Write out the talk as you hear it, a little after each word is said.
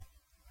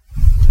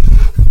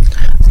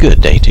Good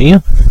day to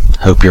you.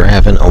 Hope you're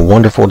having a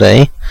wonderful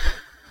day.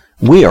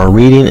 We are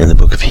reading in the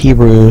book of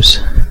Hebrews.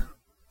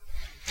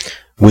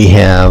 We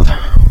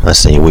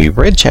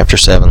read chapter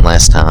 7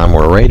 last time.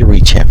 We're ready to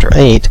read chapter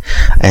 8.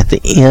 At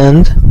the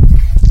end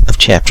of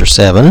chapter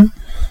 7,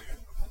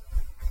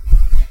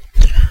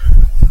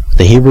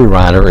 the Hebrew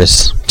writer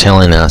is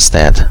telling us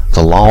that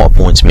the law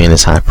appoints men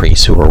as high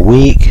priests who are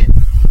weak.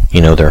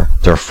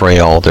 They're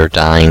frail, they're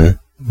dying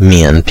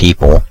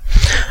people.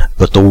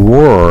 But the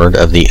word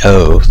of the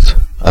oath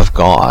of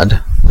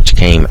God, which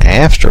came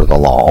after the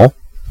law,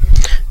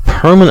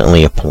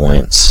 permanently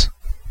appoints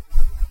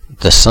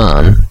the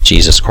Son,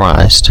 Jesus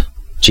Christ,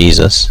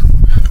 Jesus,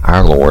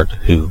 our Lord,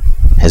 who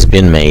has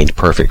been made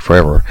perfect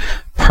forever,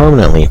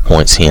 permanently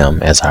appoints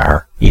him as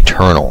our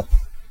eternal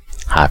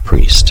high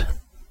priest.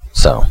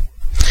 So,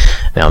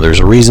 now there's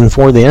a reason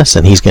for this,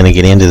 and he's going to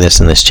get into this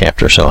in this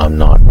chapter, so I'm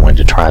not going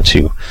to try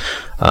to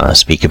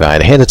speak about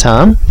it ahead of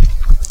time.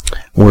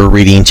 We're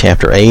reading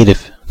chapter 8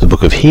 of the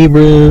book of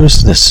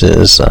Hebrews. This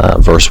is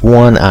verse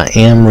 1. I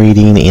am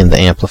reading in the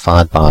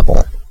Amplified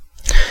Bible.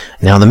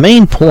 Now, the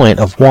main point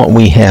of what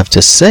we have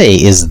to say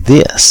is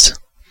this.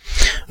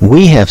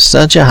 We have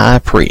such a high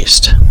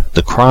priest,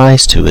 the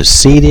Christ, who is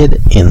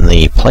seated in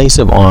the place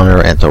of honor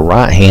at the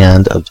right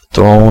hand of the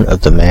throne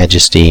of the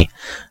majesty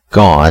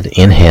God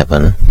in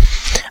heaven,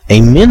 a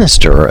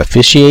minister,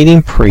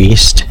 officiating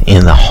priest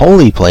in the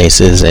holy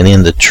places and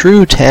in the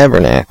true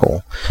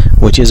tabernacle,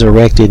 which is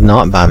erected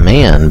not by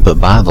man, but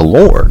by the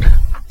Lord.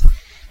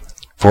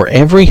 For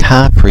every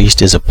high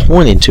priest is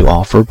appointed to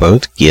offer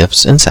both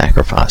gifts and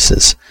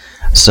sacrifices.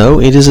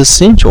 So it is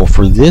essential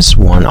for this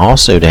one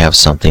also to have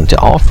something to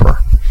offer.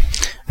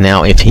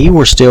 Now, if he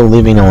were still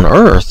living on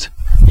earth,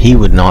 he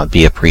would not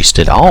be a priest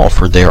at all,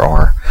 for there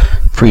are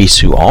priests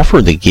who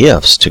offer the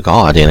gifts to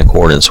God in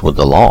accordance with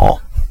the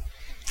law.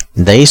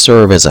 They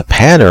serve as a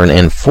pattern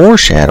and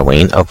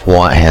foreshadowing of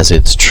what has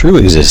its true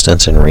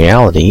existence and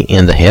reality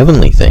in the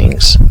heavenly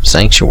things,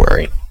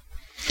 sanctuary.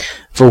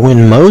 For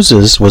when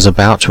Moses was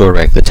about to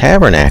erect the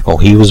tabernacle,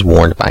 he was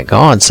warned by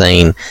God,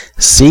 saying,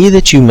 "See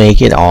that you make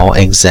it all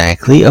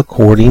exactly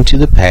according to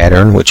the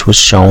pattern which was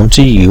shown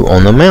to you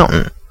on the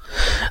mountain."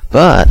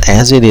 But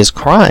as it is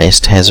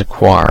Christ has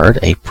acquired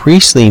a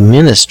priestly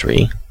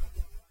ministry.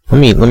 Let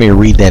me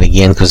read that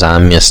again because I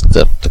missed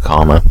the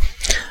comma.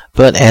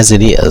 But as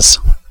it is,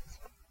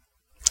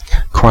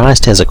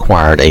 Christ has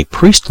acquired a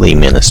priestly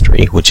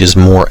ministry which is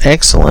more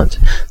excellent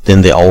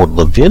than the old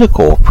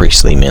Levitical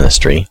priestly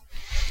ministry.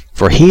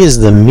 For he is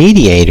the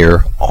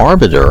mediator,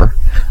 arbiter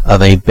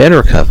of a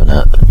better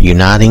covenant,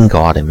 uniting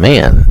God and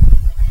man,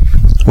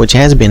 which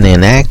has been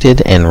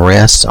enacted and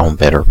rests on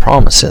better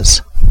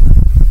promises.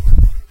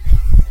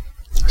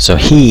 So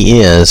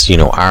he is,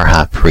 our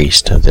high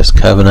priest of this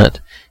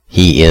covenant.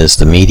 He is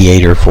the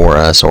mediator for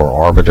us, or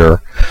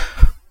arbiter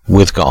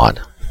with God.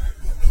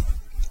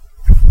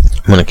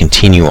 I'm going to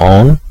continue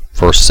on,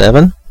 verse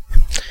 7.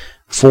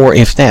 For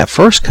if that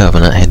first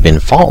covenant had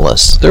been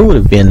faultless, there would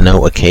have been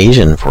no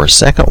occasion for a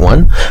second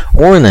one,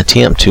 or an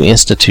attempt to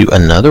institute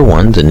another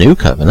one, the new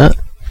covenant.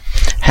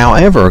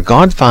 However,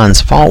 God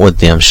finds fault with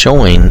them,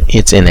 showing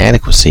its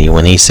inadequacy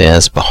when he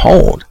says,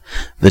 "Behold,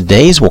 the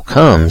days will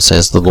come,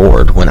 says the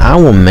Lord, when I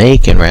will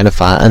make and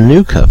ratify a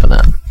new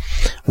covenant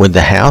with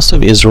the house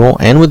of Israel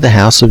and with the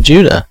house of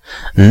Judah,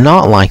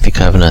 not like the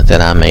covenant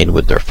that I made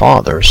with their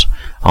fathers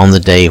on the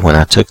day when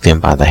I took them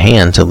by the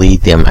hand to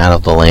lead them out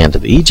of the land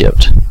of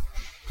Egypt.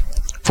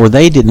 For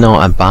they did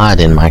not abide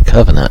in my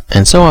covenant,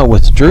 and so I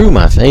withdrew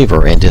my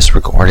favor and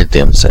disregarded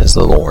them, says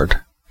the Lord.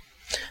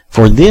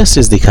 For this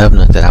is the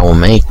covenant that I will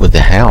make with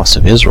the house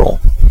of Israel.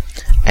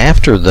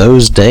 After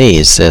those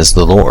days, says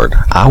the Lord,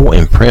 I will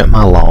imprint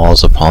my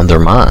laws upon their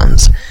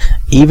minds,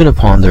 even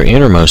upon their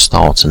innermost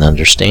thoughts and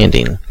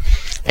understanding,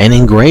 and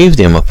engrave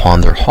them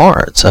upon their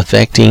hearts,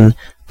 affecting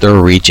their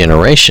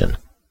regeneration.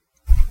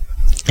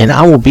 And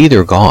I will be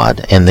their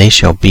God, and they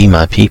shall be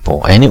my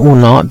people, and it will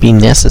not be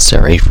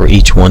necessary for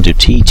each one to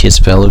teach his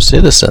fellow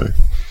citizen,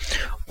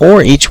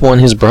 or each one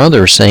his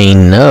brother,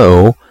 saying,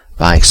 Know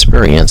by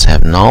experience,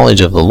 have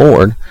knowledge of the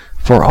Lord,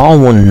 for all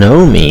will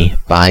know me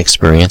by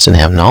experience and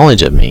have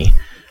knowledge of me,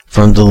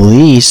 from the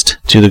least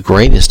to the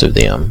greatest of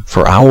them.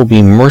 For I will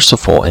be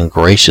merciful and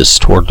gracious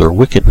toward their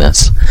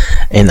wickedness,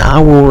 and I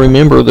will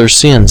remember their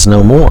sins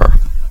no more.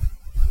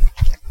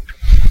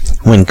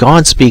 When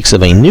God speaks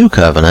of a new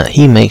covenant,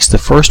 he makes the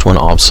first one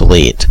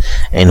obsolete,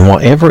 and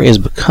whatever is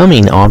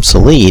becoming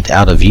obsolete,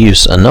 out of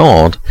use,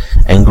 annulled,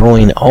 and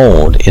growing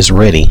old, is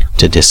ready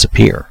to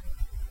disappear.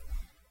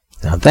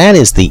 Now that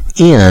is the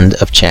end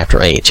of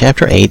chapter 8.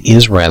 Chapter 8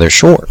 is rather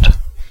short,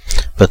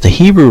 but the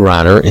Hebrew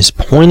writer is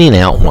pointing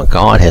out what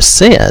God has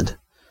said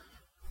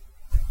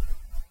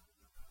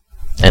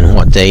and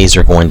what days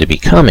are going to be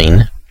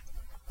coming,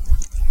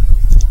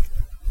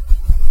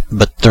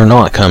 but they're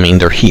not coming,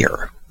 they're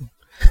here.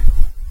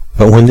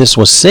 But when this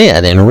was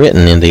said and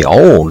written in the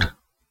Old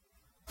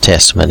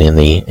Testament,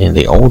 in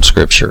the Old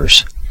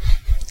Scriptures,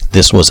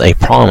 this was a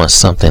promise,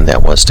 something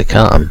that was to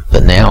come.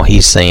 But now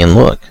he's saying,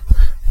 look,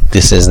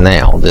 this is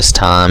now. This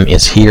time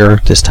is here.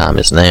 This time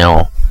is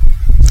now.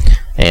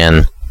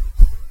 And,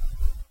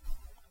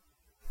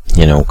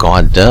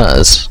 God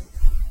does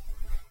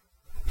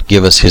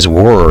give us His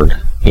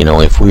Word.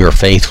 If we are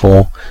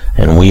faithful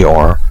and we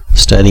are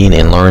studying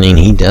and learning,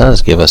 He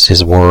does give us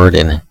His Word,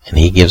 and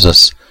He gives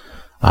us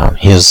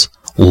His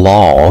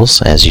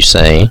laws, as you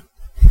say,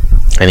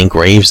 and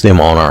engraves them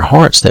on our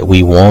hearts that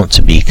we want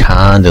to be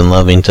kind and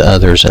loving to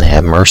others and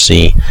have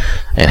mercy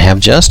and have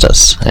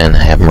justice and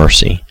have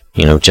mercy.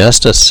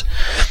 Justice,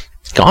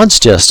 God's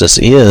justice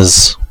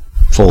is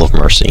full of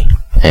mercy,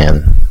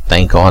 and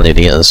thank God it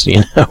is.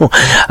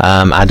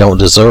 I don't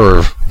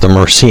deserve the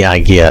mercy I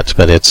get,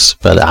 but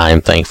I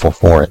am thankful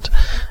for it,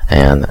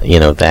 and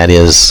that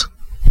is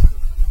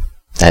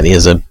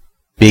a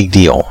big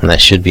deal, and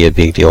that should be a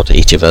big deal to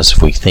each of us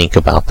if we think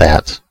about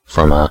that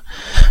from a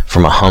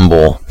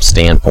humble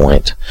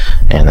standpoint.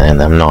 And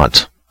I'm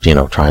not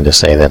trying to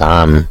say that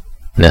I'm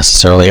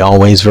necessarily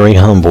always very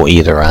humble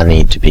either. I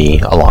need to be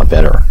a lot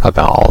better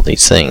about all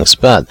these things,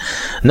 but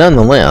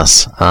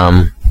nonetheless,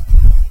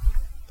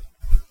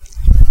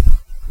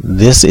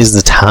 this is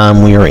the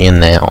time we are in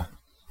now,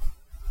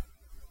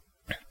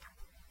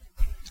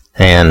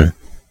 and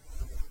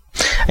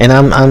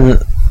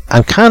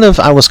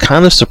I was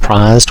kind of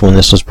surprised when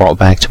this was brought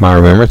back to my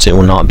remembrance. It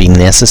will not be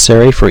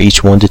necessary for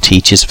each one to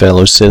teach his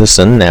fellow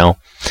citizen. Now,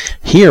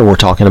 here we're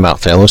talking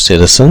about fellow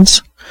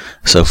citizens.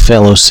 So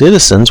fellow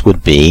citizens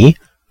would be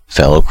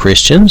fellow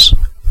Christians,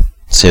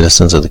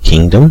 citizens of the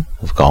kingdom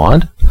of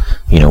God.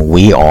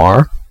 We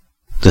are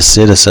the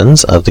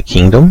citizens of the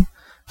kingdom.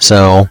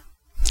 So,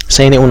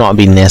 saying it will not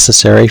be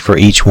necessary for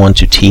each one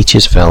to teach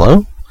his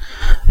fellow,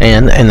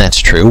 and that's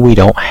true. We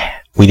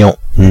don't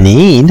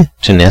need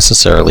to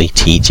necessarily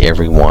teach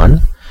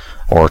everyone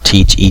or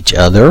teach each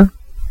other.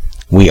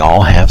 We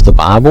all have the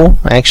Bible,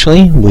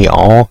 actually. We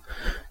all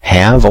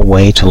have a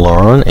way to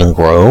learn and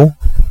grow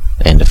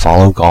and to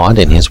follow God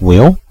and His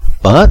will,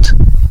 but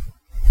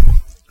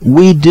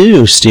we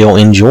do still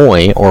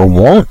enjoy or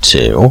want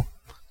to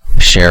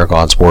share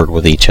God's Word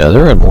with each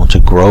other and want to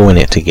grow in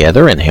it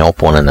together and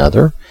help one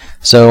another.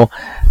 So,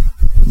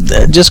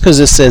 just because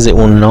it says it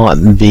will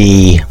not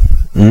be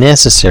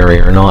necessary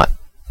or not,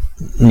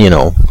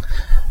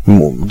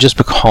 just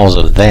because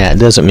of that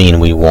doesn't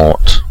mean we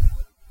won't,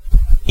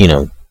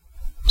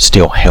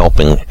 still help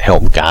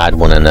guide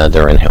one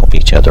another and help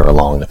each other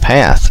along the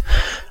path.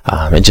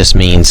 It just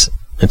means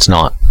it's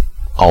not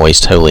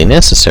always totally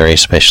necessary,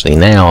 especially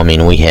now.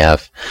 We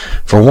have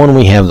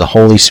the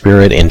Holy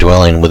Spirit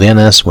indwelling within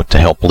us to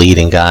help lead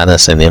and guide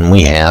us, and then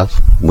we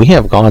have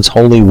God's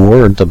holy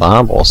Word, the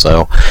Bible.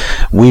 So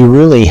we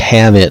really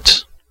have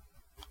it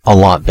a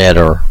lot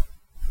better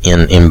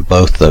in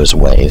both those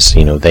ways.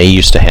 They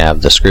used to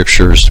have the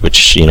scriptures,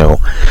 which the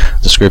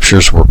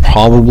scriptures were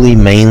probably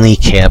mainly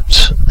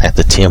kept at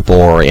the temple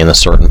or in a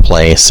certain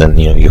place, and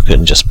you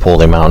couldn't just pull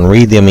them out and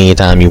read them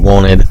anytime you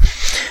wanted.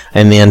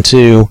 And then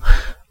too,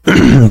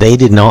 they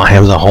did not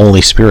have the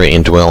Holy Spirit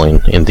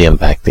indwelling in them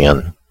back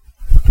then,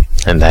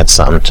 and that's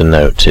something to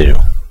note too.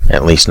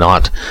 At least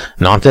not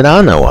that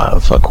I know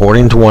of.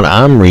 According to what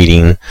I'm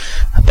reading,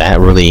 that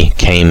really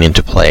came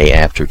into play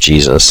after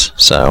Jesus.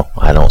 So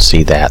I don't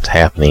see that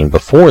happening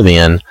before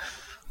then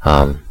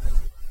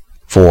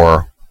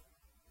for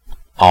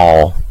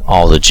all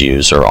the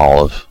Jews or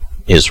all of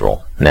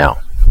Israel.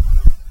 Now,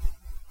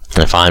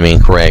 if I'm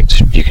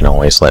incorrect, you can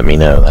always let me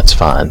know. That's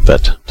fine,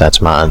 but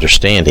that's my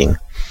understanding.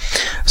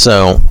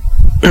 So,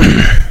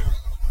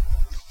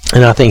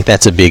 and I think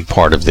that's a big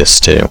part of this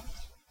too.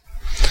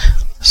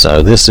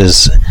 So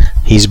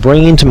he's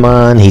bringing to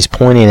mind, he's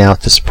pointing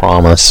out this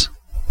promise,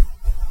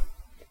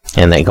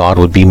 and that God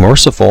would be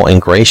merciful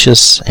and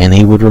gracious, and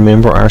He would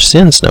remember our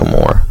sins no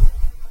more.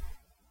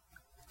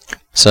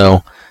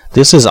 So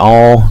this is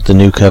all the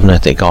new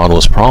covenant that God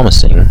was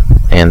promising,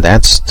 and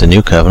that's the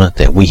new covenant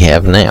that we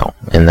have now,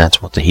 and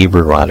that's what the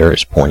Hebrew writer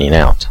is pointing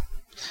out.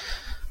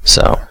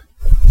 So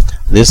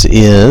this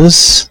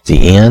is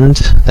the end.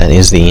 That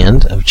is the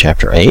end of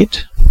chapter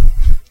 8.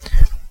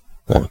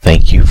 I want to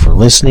thank you for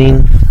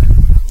listening.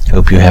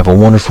 Hope you have a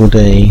wonderful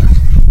day.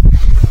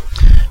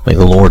 May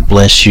the Lord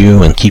bless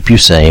you and keep you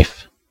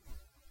safe.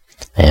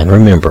 And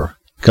remember,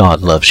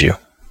 God loves you.